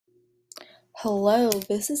Hello,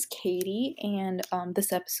 this is Katie, and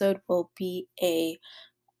this episode will be a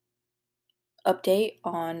update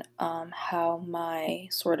on how my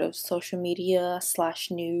sort of social media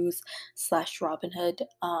slash news slash Robinhood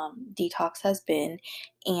detox has been,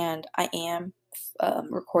 and I am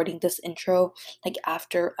recording this intro like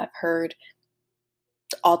after I've heard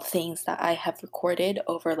all the things that I have recorded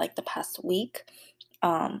over like the past week.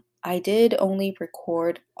 I did only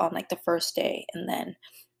record on like the first day, and then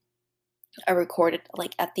I recorded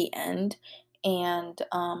like at the end, and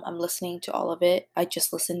I'm listening to all of it. I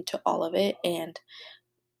just listened to all of it, and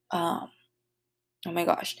um, oh my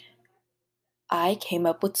gosh, I came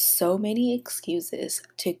up with so many excuses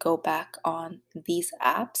to go back on these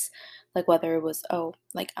apps, like whether it was, oh,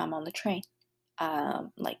 like I'm on the train,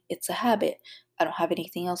 like it's a habit. I don't have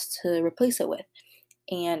anything else to replace it with.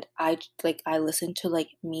 And I listened to like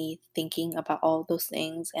me thinking about all those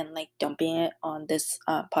things and like dumping it on this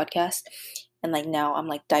podcast, and like now I'm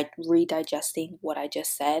like redigesting what I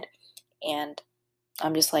just said, and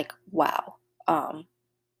I'm just like, wow, um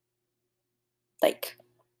like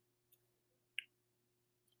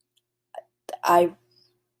I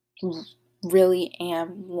r- really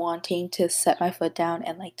am wanting to set my foot down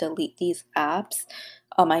and like delete these apps.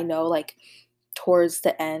 I know like towards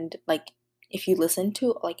the end, like if you listen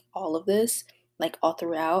to like all of this, like all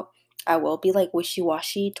throughout, I will be like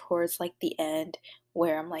wishy-washy towards like the end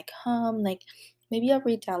where I'm like, like maybe I'll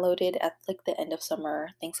re-download it at like the end of summer,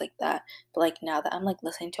 things like that. But like now that I'm like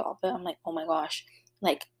listening to all of it, I'm like, oh my gosh,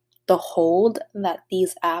 like the hold that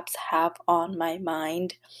these apps have on my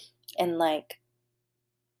mind and like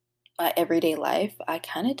my everyday life, I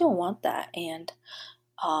kind of don't want that. And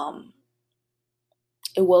um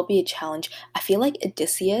it will be a challenge. I feel like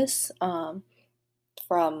Odysseus,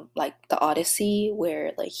 from like the Odyssey,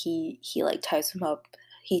 where like he like ties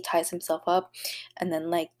himself up, and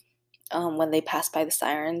then like when they pass by the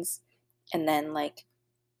sirens, and then like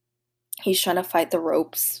he's trying to fight the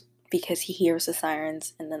ropes because he hears the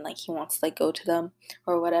sirens, and then like he wants to like go to them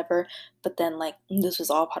or whatever, but then like this was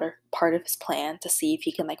all part of his plan to see if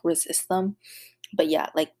he can like resist them. But yeah,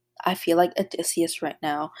 like I feel like Odysseus right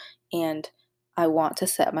now, and I want to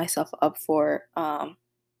set myself up for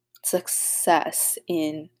success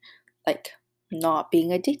in like not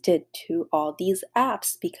being addicted to all these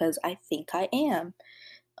apps, because I think I am.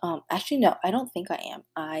 Actually, no, I don't think I am.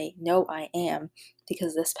 I know I am,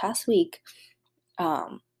 because this past week,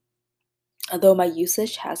 um, although my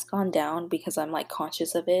usage has gone down because I'm like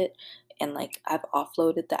conscious of it, and like I've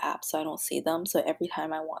offloaded the app so I don't see them. So every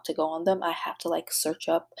time I want to go on them, I have to like search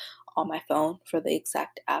up on my phone for the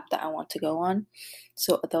exact app that I want to go on.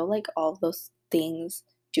 So although like all those things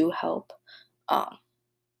do help, um,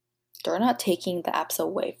 they're not taking the apps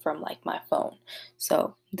away from like my phone.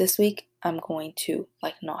 So this week I'm going to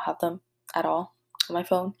like not have them at all on my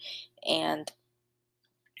phone, and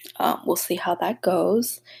we'll see how that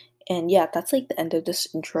goes. And yeah, that's like the end of this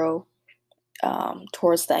intro.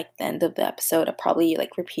 Towards like the end of the episode, I probably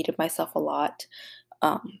like repeated myself a lot.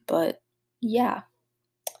 But yeah,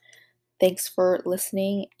 thanks for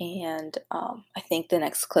listening. And I think the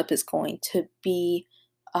next clip is going to be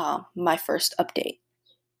my first update.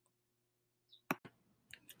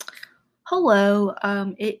 Hello,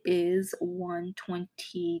 it is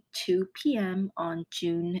 1:22 p.m. on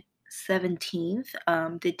June 17th,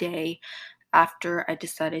 the day after I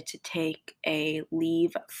decided to take a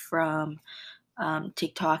leave from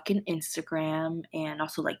TikTok and Instagram, and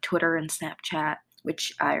also like Twitter and Snapchat,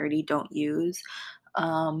 which I already don't use.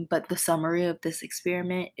 But the summary of this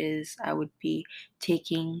experiment is I would be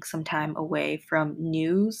taking some time away from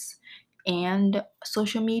news and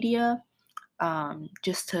social media,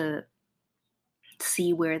 just to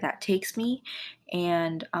see where that takes me.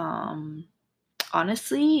 And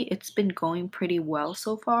honestly, it's been going pretty well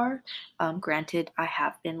so far. Granted, I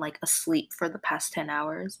have been like asleep for the past 10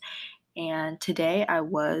 hours. And today I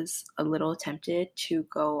was a little tempted to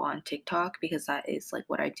go on TikTok because that is like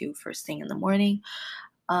what I do first thing in the morning.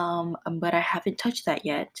 But I haven't touched that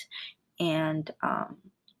yet. And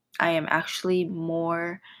I am actually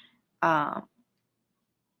more um,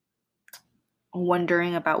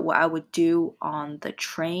 wondering about what I would do on the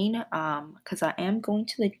train, because I am going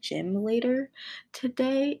to the gym later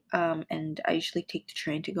today, and I usually take the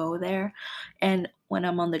train to go there. And when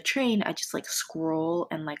I'm on the train, I just like scroll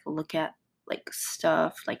and like look at like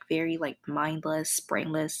stuff, like very like mindless,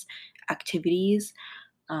 brainless activities.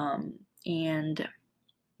 And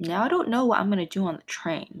now I don't know what I'm gonna do on the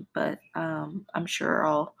train, but I'm sure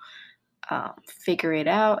I'll figure it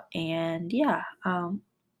out. And yeah,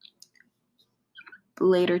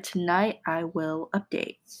 later tonight I will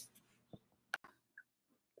update.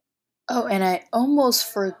 Oh, and I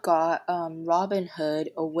almost forgot Robinhood,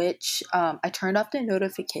 which I turned off the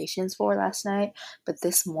notifications for last night, but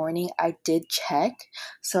this morning I did check.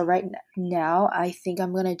 So now I think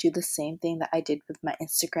I'm gonna do the same thing that I did with my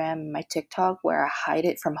Instagram and my TikTok, where I hide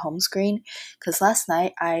it from home screen. Because last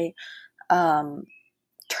night I um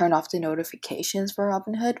turned off the notifications for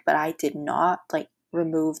Robinhood, but I did not like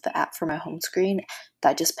remove the app from my home screen.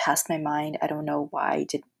 That just passed my mind. I don't know why I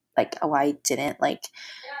didn't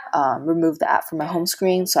remove the app from my home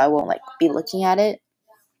screen, so I won't like be looking at it.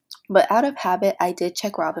 But out of habit, I did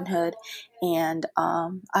check Robinhood, and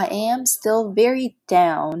I am still very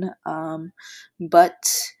down.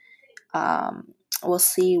 But um, we'll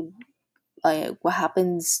see what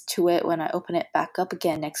happens to it when I open it back up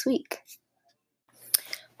again next week.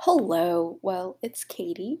 Hello, well, it's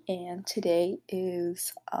Katie, and today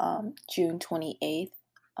is June 28th,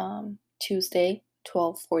 Tuesday,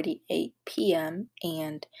 12:48 p.m.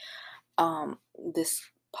 And this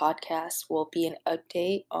podcast will be an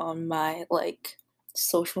update on my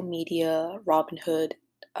social media Robinhood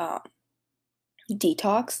um,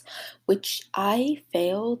 detox, which I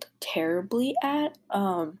failed terribly at.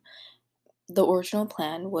 The original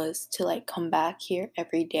plan was to come back here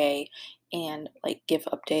every day and give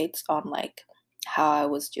updates on how I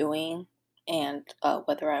was doing and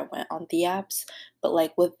whether I went on the apps.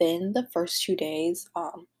 But within the first 2 days,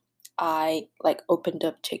 I opened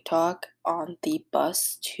up TikTok on the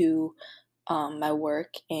bus to my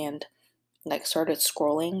work and started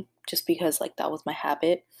scrolling just because that was my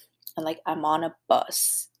habit. And I'm on a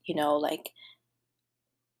bus,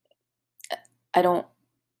 I don't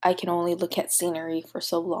I can only look at scenery for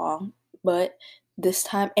so long. But this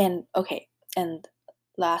time, and okay, and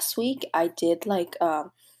last week I did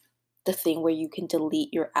the thing where you can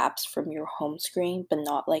delete your apps from your home screen but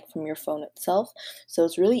not from your phone itself. So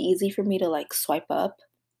it's really easy for me to swipe up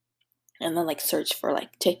and then search for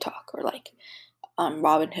TikTok or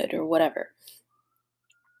Robinhood or whatever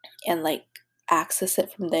and access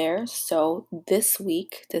it from there. So this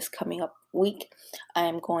coming up week, I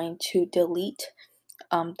am going to delete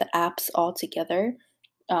the apps altogether.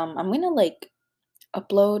 I'm gonna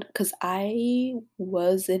upload because I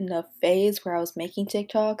was in a phase where I was making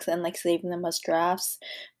TikToks and saving them as drafts.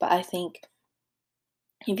 But I think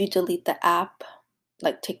if you delete the app,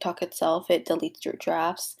 like TikTok itself, it deletes your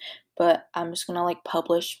drafts. But I'm just gonna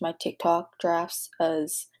publish my TikTok drafts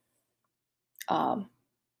as um,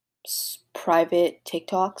 private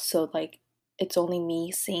TikToks, so it's only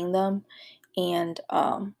me seeing them, and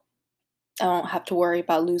I don't have to worry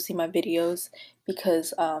about losing my videos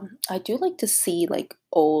because I do like to see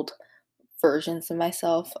old versions of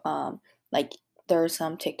myself. Like there are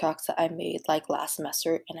some TikToks that I made last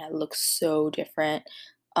semester and I look so different.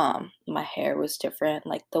 My hair was different.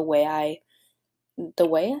 The way I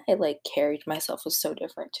carried myself was so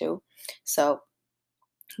different too. So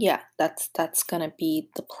yeah, that's gonna be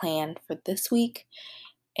the plan for this week.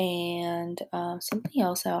 And something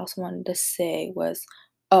else I also wanted to say was,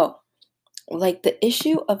 oh, the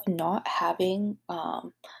issue of not having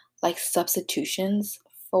substitutions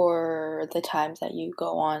for the times that you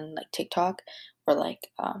go on TikTok or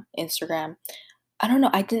Instagram. I don't know,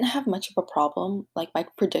 I didn't have much of a problem. My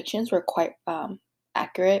predictions were quite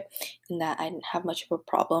accurate in that I didn't have much of a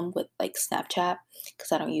problem with Snapchat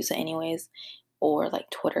because I don't use it anyways, or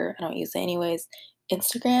Twitter, I don't use it anyways.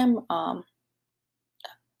 Instagram,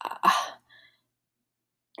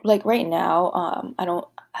 right now,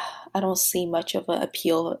 I don't see much of an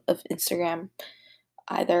appeal of Instagram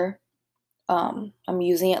either. I'm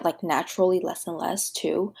using it naturally less and less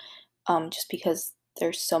too, just because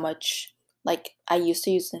there's so much. I used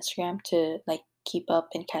to use Instagram to keep up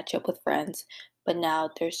and catch up with friends, but now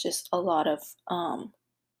there's just a lot of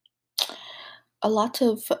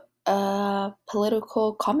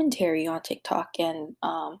political commentary on TikTok. And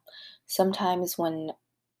sometimes when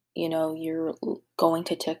you're going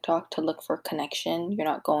to TikTok to look for connection, you're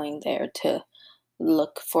not going there to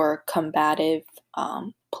look for combative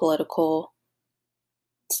political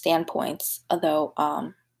standpoints. Although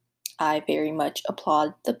I very much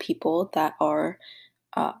applaud the people that are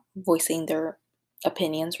voicing their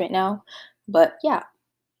opinions right now. But yeah,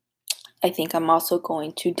 I think I'm also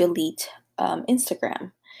going to delete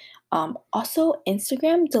Instagram. Also,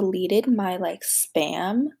 Instagram deleted my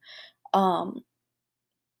spam. Um,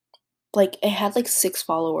 it had 6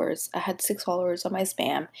 followers. I had 6 followers on my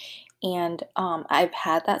spam, and I've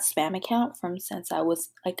had that spam account from since I was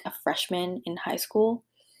a freshman in high school.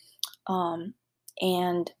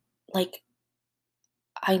 And like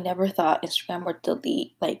I never thought Instagram would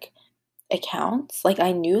delete accounts. Like,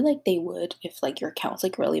 I knew, like, they would if, like, your account's,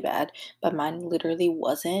 like, really bad, but mine literally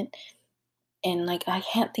wasn't, and, like, I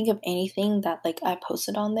can't think of anything that, like, I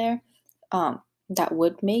posted on there, that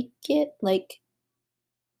would make it, like,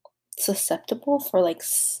 susceptible for, like,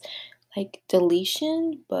 like,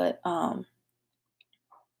 deletion, but,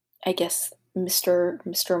 I guess Mr.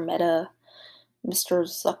 Meta, Mr.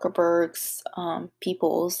 Zuckerberg's,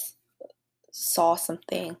 peoples saw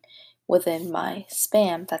something within my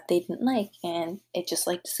spam that they didn't like, and it just,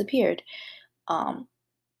 like, disappeared. Um,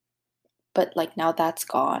 but, like, now that's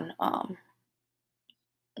gone.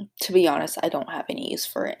 To be honest, I don't have any use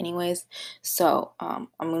for it anyways. So, I'm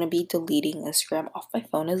gonna be deleting Instagram off my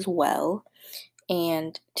phone as well,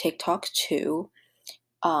 and TikTok too.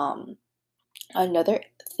 Um, Another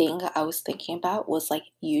thing I was thinking about was like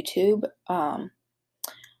YouTube. I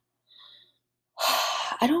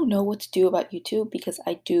don't know what to do about YouTube because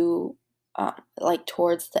I do, like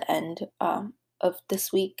towards the end of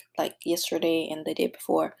this week, like yesterday and the day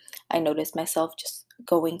before, I noticed myself just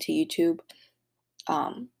going to YouTube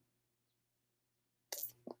um,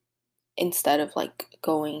 instead of like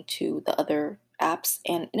going to the other apps.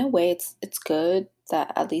 And in a way, it's good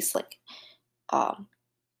that at least like um,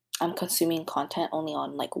 I'm consuming content only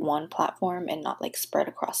on like one platform and not like spread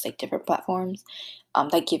across like different platforms.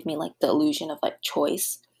 That give me like the illusion of like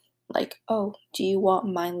choice. Like, oh, do you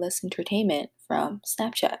want mindless entertainment from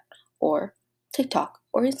Snapchat or TikTok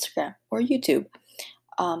or Instagram or YouTube?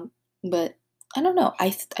 Um, but I don't know.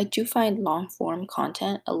 I do find long form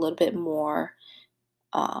content a little bit more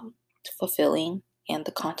um, fulfilling, and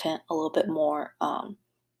the content a little bit more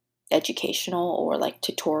educational or like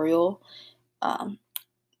tutorial. Um,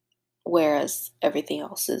 Whereas everything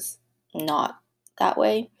else is not that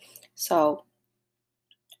way. So,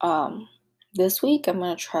 um, this week I'm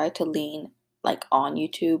gonna try to lean like on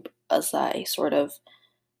YouTube as I sort of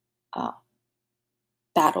uh,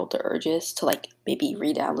 battle the urges to like maybe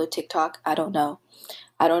re-download TikTok. I don't know.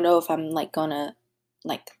 I don't know if I'm like gonna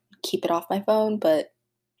like keep it off my phone, but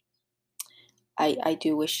I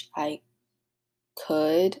do wish I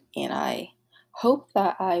could, and I hope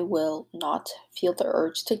that I will not feel the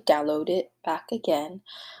urge to download it back again.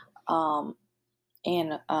 Um,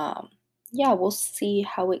 And yeah, we'll see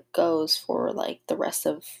how it goes for like the rest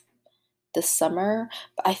of the summer.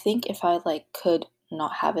 But I think if I like could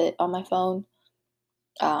not have it on my phone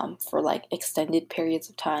for like extended periods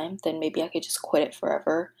of time, then maybe I could just quit it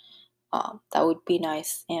forever. That would be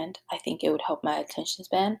nice, and I think it would help my attention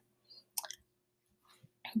span.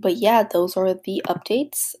 But yeah, those are the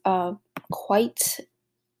updates. Quite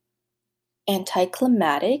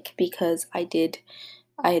anticlimactic because I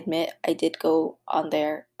admit, I did go on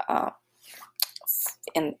there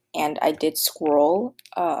and I did scroll.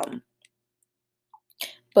 But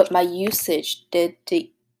my usage did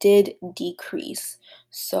decrease.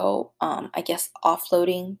 So I guess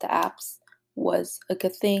offloading the apps was a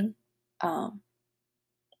good thing, um,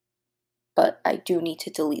 but I do need to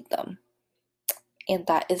delete them, and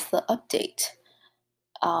that is the update.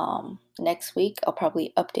 Next week I'll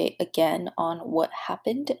probably update again on what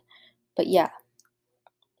happened. But yeah,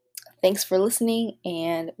 thanks for listening,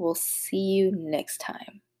 and we'll see you next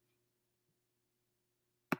time.